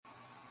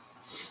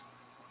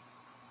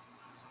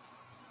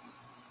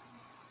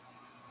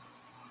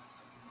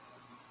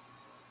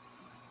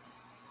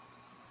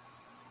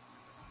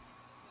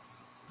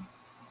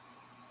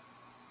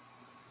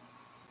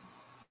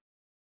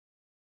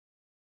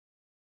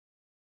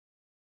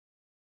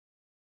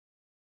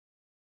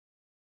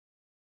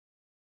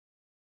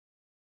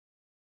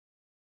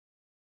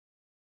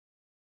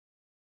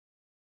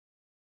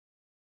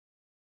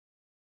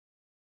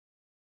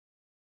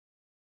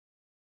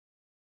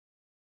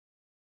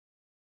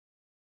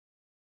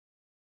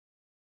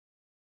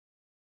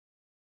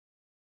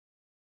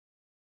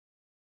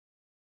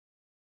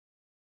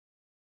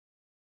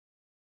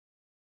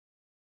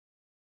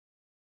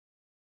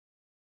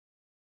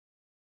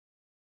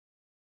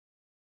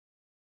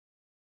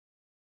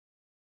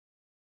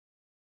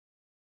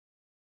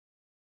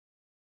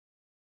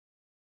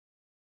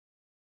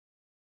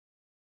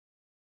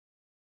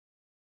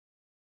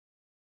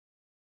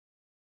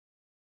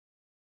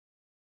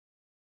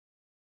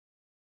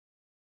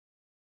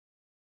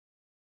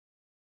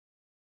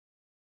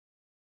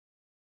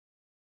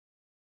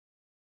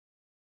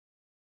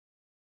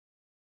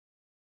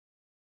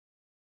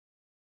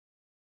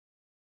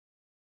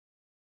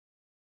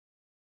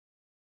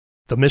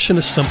The mission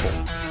is simple: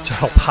 to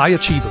help high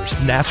achievers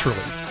naturally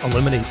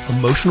eliminate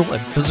emotional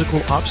and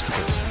physical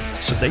obstacles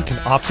so they can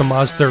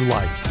optimize their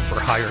life for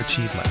higher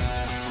achievement.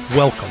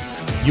 Welcome.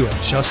 You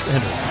have just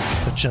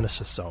entered the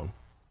Genesis Zone.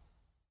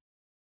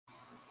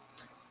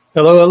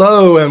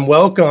 Hello, and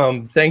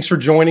welcome. Thanks for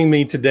joining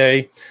me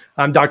today.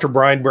 I'm Dr.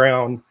 Brian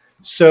Brown.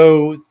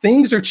 So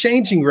things are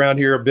changing around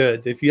here a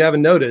bit. If you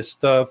haven't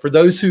noticed, for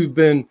those who've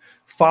been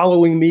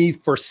following me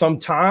for some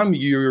time,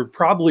 you're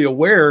probably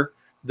aware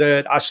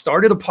that I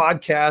started a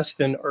podcast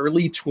in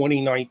early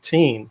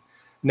 2019.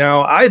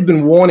 Now, I had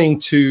been wanting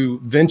to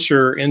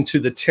venture into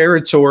the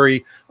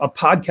territory of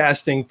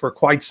podcasting for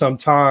quite some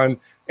time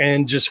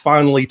and just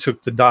finally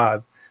took the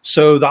dive.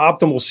 So the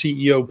Optimal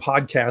CEO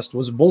podcast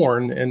was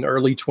born in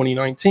early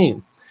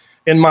 2019.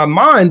 In my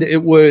mind,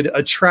 it would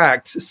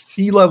attract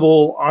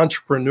C-level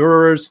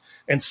entrepreneurs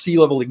and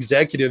C-level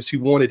executives who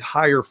wanted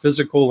higher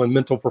physical and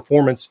mental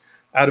performance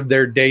out of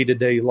their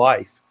day-to-day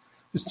life.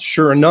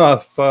 Sure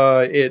enough,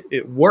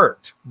 it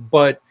worked.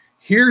 But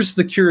here's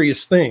the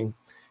curious thing.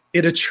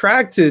 It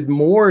attracted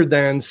more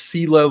than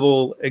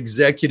C-level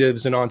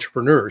executives and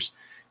entrepreneurs.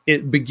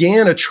 It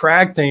began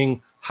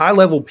attracting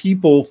high-level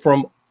people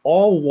from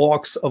all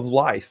walks of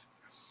life.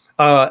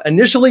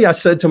 Initially, I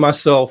said to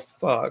myself,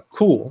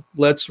 cool,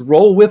 let's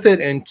roll with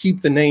it and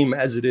keep the name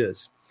as it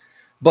is.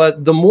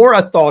 But the more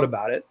I thought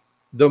about it,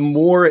 the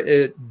more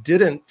it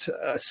didn't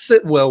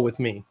sit well with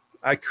me.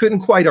 I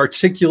couldn't quite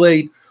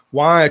articulate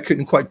why. I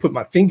couldn't quite put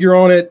my finger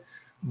on it,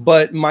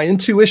 but my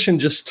intuition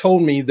just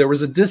told me there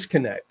was a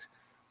disconnect.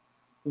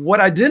 What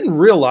I didn't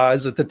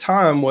realize at the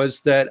time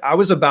was that I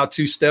was about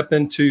to step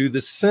into the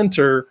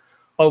center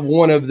of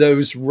one of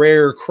those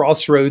rare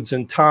crossroads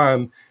in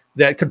time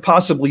that could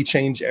possibly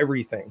change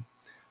everything.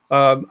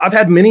 I've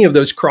had many of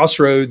those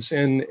crossroads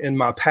in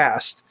my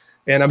past,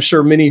 and I'm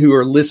sure many who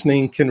are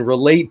listening can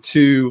relate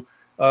to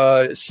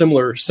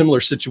similar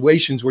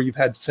situations where you've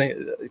had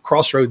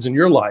crossroads in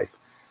your life.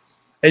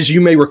 As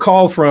you may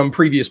recall from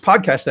previous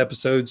podcast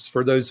episodes,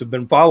 for those who've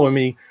been following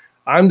me,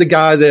 I'm the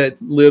guy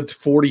that lived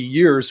 40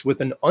 years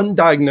with an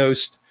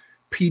undiagnosed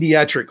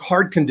pediatric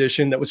heart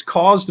condition that was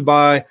caused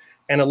by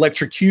an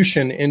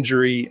electrocution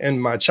injury in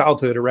my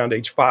childhood around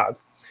age 5.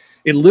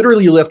 It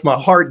literally left my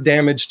heart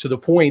damaged to the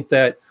point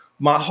that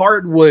my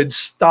heart would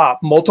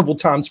stop multiple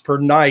times per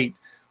night,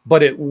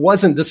 but it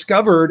wasn't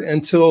discovered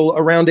until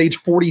around age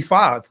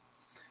 45.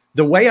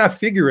 The way I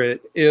figure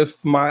it,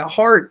 if my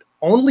heart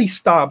only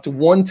stopped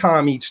one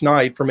time each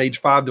night from age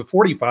 5 to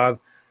 45,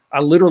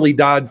 I literally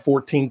died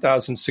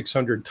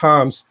 14,600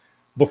 times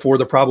before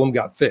the problem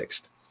got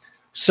fixed.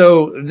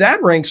 So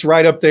that ranks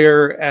right up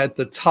there at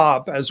the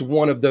top as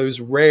one of those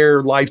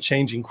rare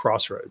life-changing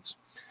crossroads.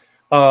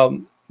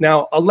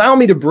 Now, allow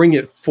me to bring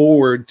it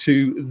forward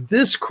to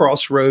this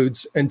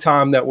crossroads in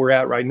time that we're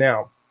at right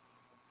now.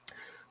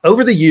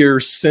 Over the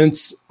years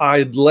since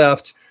I'd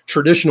left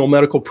traditional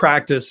medical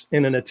practice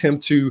in an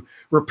attempt to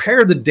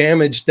repair the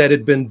damage that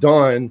had been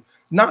done,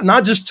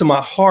 not just to my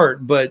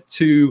heart, but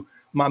to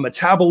my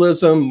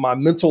metabolism, my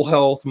mental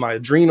health, my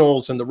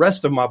adrenals, and the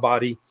rest of my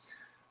body,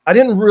 I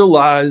didn't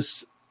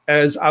realize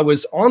as I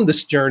was on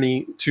this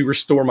journey to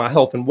restore my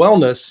health and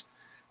wellness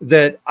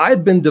that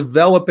I'd been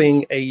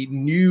developing a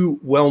new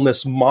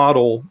wellness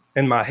model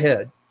in my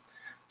head.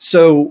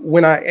 So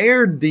when I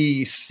aired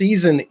the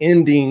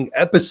season-ending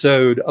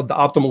episode of the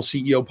Optimal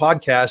CEO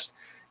podcast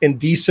in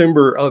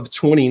December of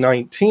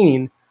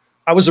 2019,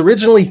 I was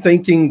originally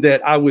thinking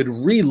that I would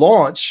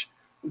relaunch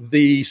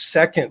the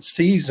second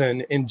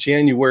season in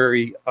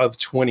January of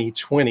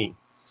 2020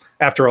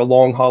 after a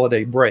long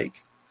holiday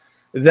break.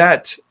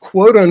 That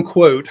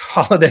quote-unquote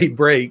holiday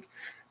break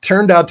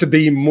turned out to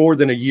be more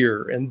than a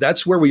year, and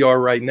that's where we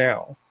are right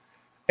now.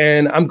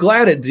 And I'm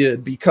glad it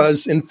did,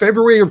 because in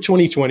February of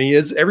 2020,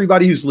 as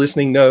everybody who's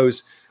listening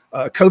knows,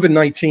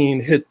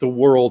 COVID-19 hit the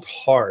world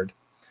hard.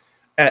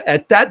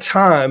 At that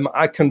time,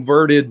 I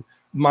converted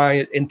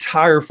my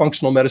entire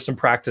functional medicine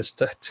practice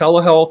to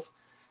telehealth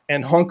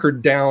and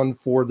hunkered down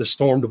for the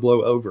storm to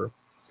blow over.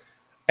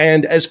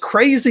 And as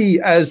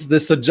crazy as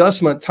this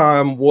adjustment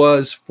time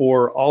was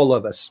for all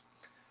of us,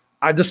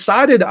 I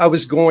decided I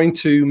was going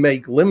to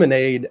make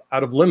lemonade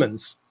out of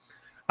lemons.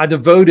 I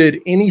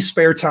devoted any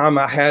spare time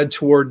I had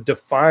toward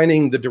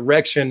defining the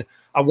direction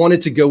I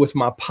wanted to go with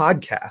my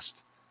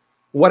podcast.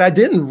 What I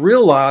didn't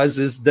realize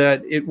is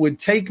that it would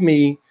take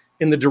me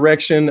in the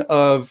direction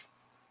of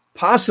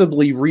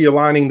possibly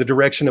realigning the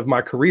direction of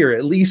my career,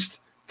 at least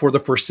for the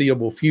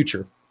foreseeable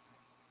future.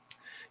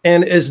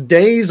 And as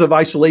days of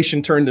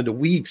isolation turned into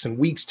weeks and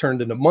weeks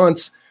turned into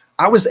months,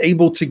 I was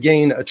able to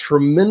gain a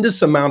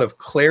tremendous amount of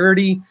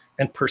clarity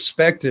and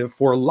perspective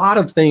for a lot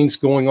of things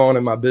going on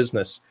in my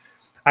business.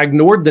 I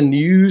ignored the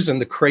news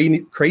and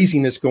the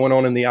craziness going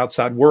on in the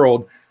outside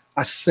world.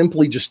 I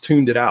simply just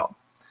tuned it out.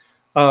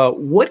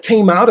 What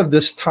came out of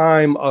this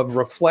time of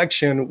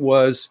reflection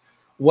was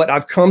what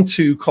I've come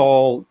to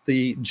call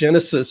the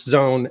Genesis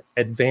Zone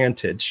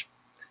advantage.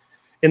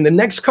 In the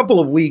next couple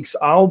of weeks,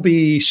 I'll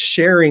be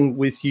sharing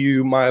with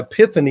you my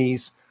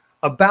epiphanies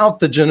about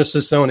the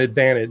Genesis Zone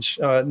Advantage,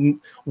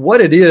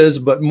 what it is,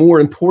 but more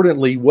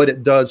importantly, what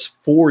it does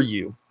for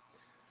you.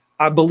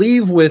 I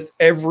believe with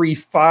every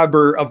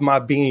fiber of my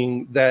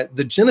being that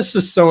the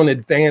Genesis Zone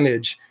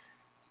Advantage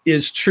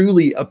is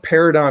truly a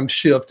paradigm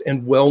shift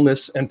in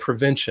wellness and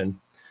prevention.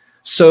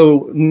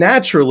 So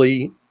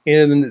naturally,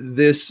 in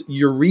this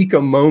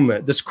eureka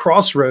moment, this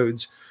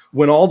crossroads,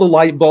 when all the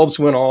light bulbs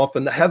went off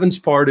and the heavens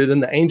parted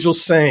and the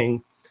angels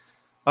sang,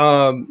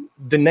 the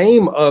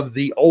name of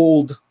the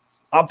old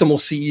Optimal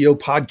CEO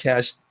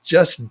podcast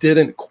just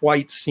didn't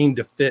quite seem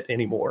to fit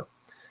anymore.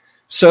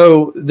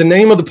 So the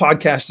name of the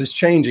podcast is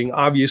changing,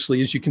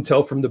 obviously, as you can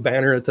tell from the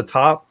banner at the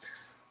top.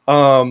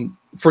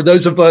 For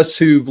those of us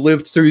who've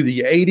lived through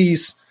the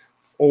 80s,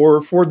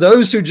 or for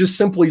those who just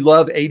simply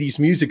love 80s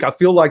music, I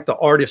feel like the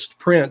artist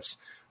Prince,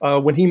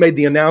 when he made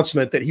the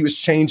announcement that he was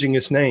changing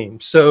his name.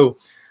 So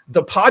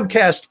the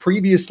podcast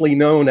previously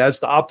known as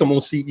the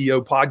Optimal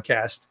CEO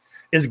podcast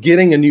is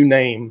getting a new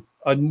name,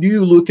 a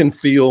new look and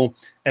feel,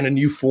 and a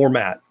new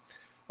format.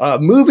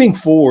 Moving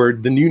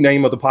forward, the new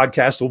name of the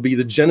podcast will be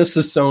the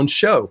Genesis Zone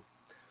Show.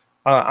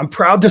 I'm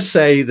proud to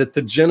say that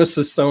the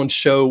Genesis Zone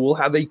Show will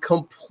have a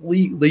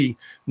completely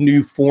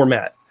new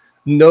format.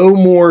 No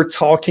more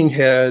talking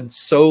head,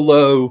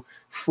 solo,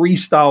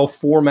 freestyle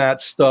format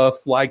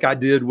stuff like I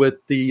did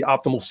with the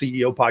Optimal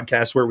CEO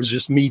podcast, where it was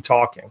just me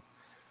talking.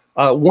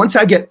 Once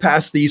I get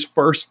past these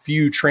first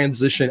few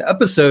transition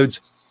episodes,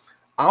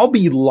 I'll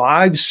be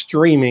live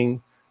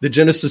streaming the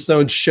Genesis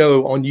Zone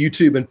Show on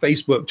YouTube and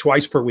Facebook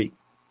twice per week.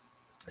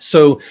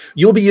 So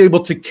you'll be able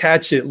to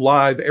catch it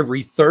live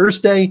every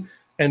Thursday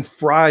and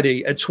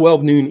Friday at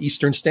 12 noon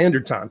Eastern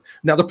Standard Time.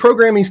 Now, the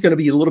programming is going to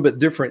be a little bit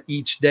different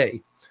each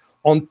day.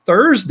 On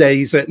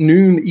Thursdays at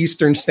noon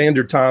Eastern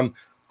Standard Time,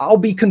 I'll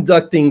be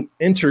conducting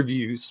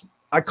interviews.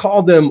 I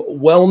call them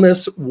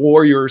Wellness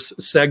Warriors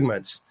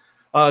segments.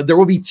 There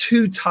will be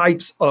two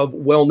types of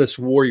Wellness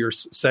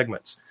Warriors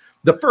segments.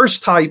 The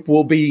first type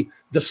will be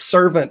the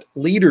Servant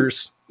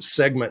Leaders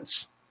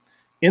segments.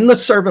 In the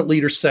Servant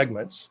Leader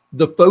segments,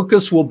 the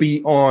focus will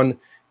be on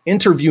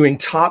interviewing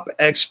top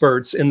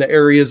experts in the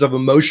areas of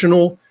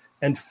emotional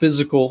and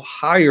physical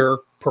higher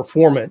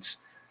performance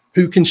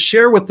who can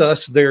share with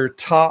us their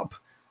top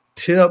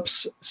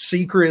tips,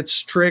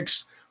 secrets,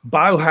 tricks,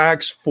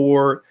 biohacks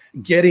for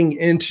getting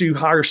into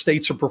higher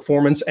states of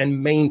performance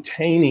and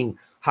maintaining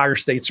higher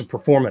states of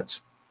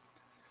performance.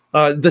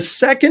 The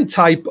second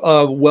type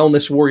of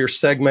Wellness Warrior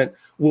segment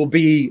will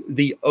be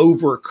the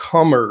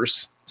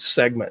Overcomers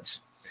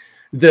segments.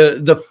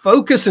 The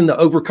focus in the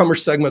Overcomer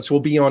segments will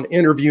be on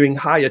interviewing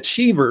high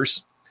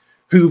achievers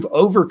who've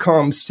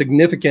overcome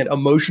significant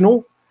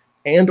emotional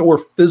and or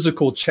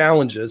physical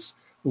challenges,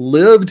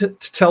 lived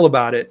to tell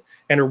about it,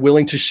 and are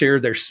willing to share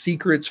their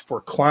secrets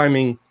for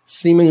climbing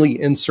seemingly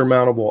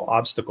insurmountable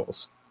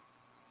obstacles.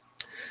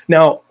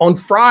 Now, on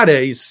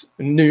Fridays,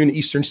 noon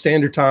Eastern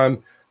Standard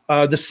Time,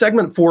 the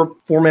segment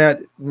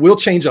format will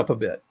change up a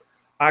bit.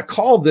 I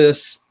call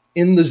this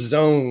In the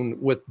Zone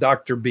with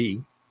Dr.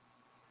 B.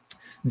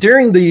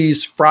 During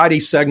these Friday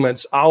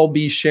segments, I'll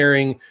be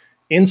sharing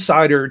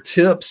insider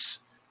tips,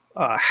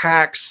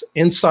 hacks,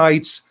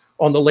 insights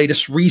on the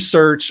latest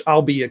research.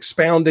 I'll be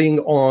expounding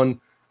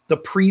on the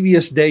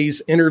previous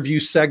day's interview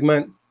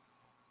segment,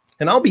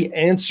 and I'll be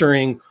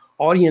answering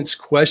audience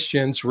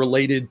questions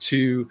related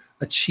to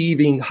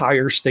achieving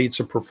higher states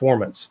of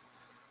performance.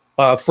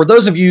 For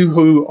those of you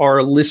who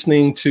are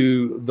listening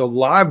to the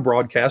live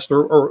broadcast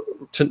or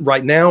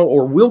right now,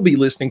 or will be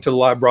listening to the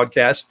live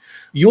broadcast,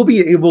 you'll be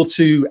able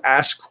to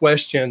ask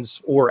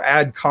questions or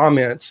add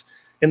comments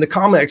in the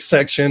comments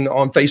section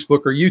on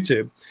Facebook or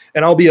YouTube,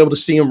 and I'll be able to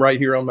see them right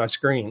here on my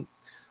screen.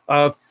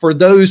 For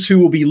those who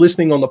will be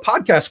listening on the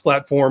podcast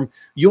platform,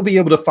 you'll be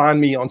able to find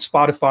me on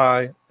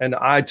Spotify and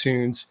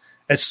iTunes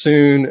as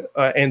soon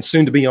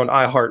to be on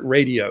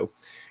iHeartRadio.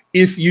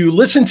 If you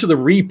listen to the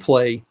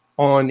replay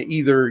on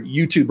either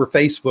YouTube or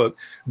Facebook,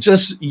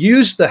 just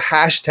use the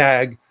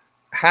hashtag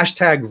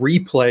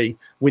replay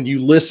when you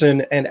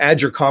listen and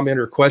add your comment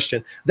or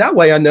question. That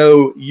way I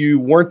know you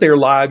weren't there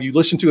live, you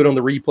listened to it on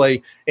the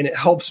replay, and it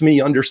helps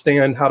me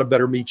understand how to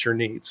better meet your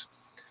needs.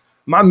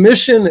 My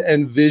mission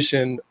and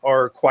vision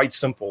are quite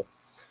simple.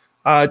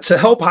 To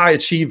help high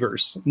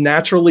achievers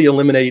naturally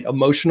eliminate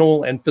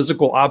emotional and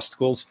physical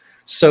obstacles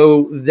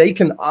so they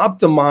can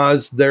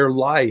optimize their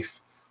life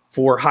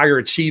for higher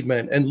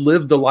achievement and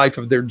live the life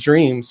of their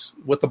dreams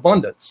with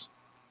abundance.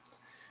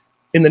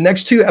 In the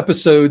next two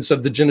episodes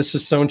of the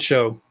Genesis Zone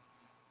Show,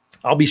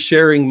 I'll be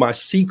sharing my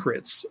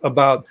secrets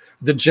about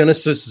the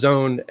Genesis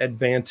Zone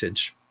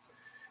Advantage.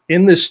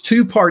 In this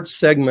two-part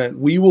segment,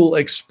 we will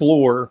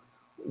explore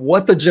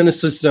what the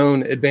Genesis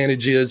Zone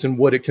Advantage is and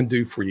what it can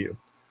do for you.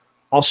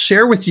 I'll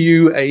share with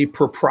you a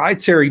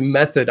proprietary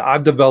method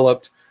I've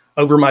developed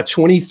over my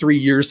 23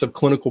 years of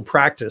clinical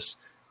practice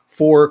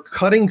for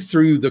cutting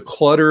through the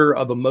clutter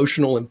of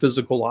emotional and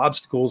physical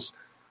obstacles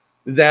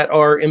that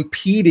are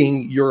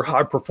impeding your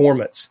high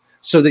performance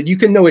so that you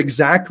can know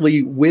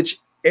exactly which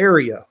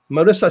area.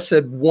 Notice I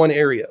said one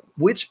area.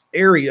 Which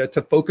area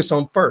to focus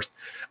on first?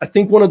 I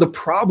think one of the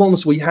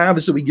problems we have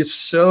is that we get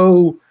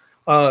so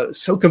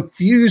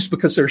confused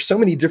because there are so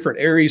many different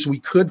areas we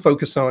could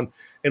focus on.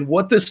 And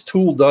what this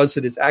tool does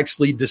is it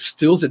actually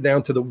distills it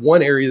down to the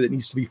one area that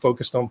needs to be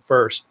focused on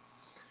first.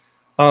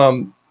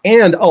 And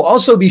I'll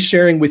also be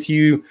sharing with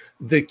you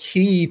the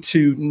key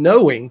to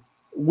knowing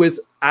with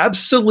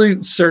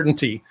absolute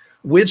certainty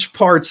which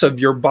parts of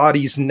your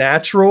body's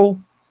natural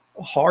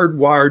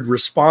hardwired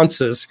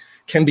responses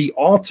can be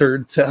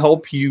altered to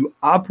help you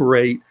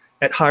operate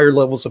at higher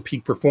levels of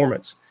peak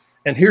performance.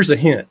 And here's a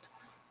hint.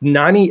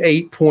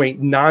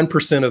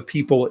 98.9% of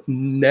people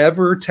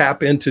never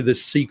tap into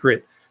this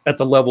secret at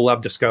the level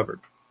I've discovered.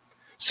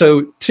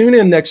 So tune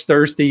in next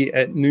Thursday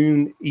at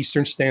noon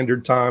Eastern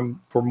Standard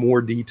Time for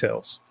more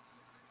details.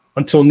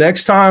 Until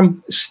next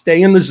time,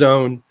 stay in the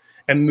zone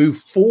and move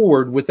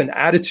forward with an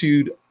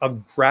attitude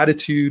of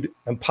gratitude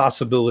and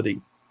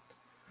possibility.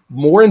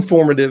 More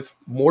informative,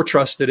 more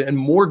trusted, and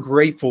more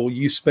grateful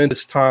you spend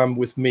this time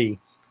with me.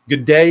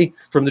 Good day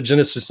from the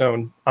Genesis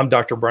Zone. I'm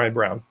Dr. Brian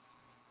Brown.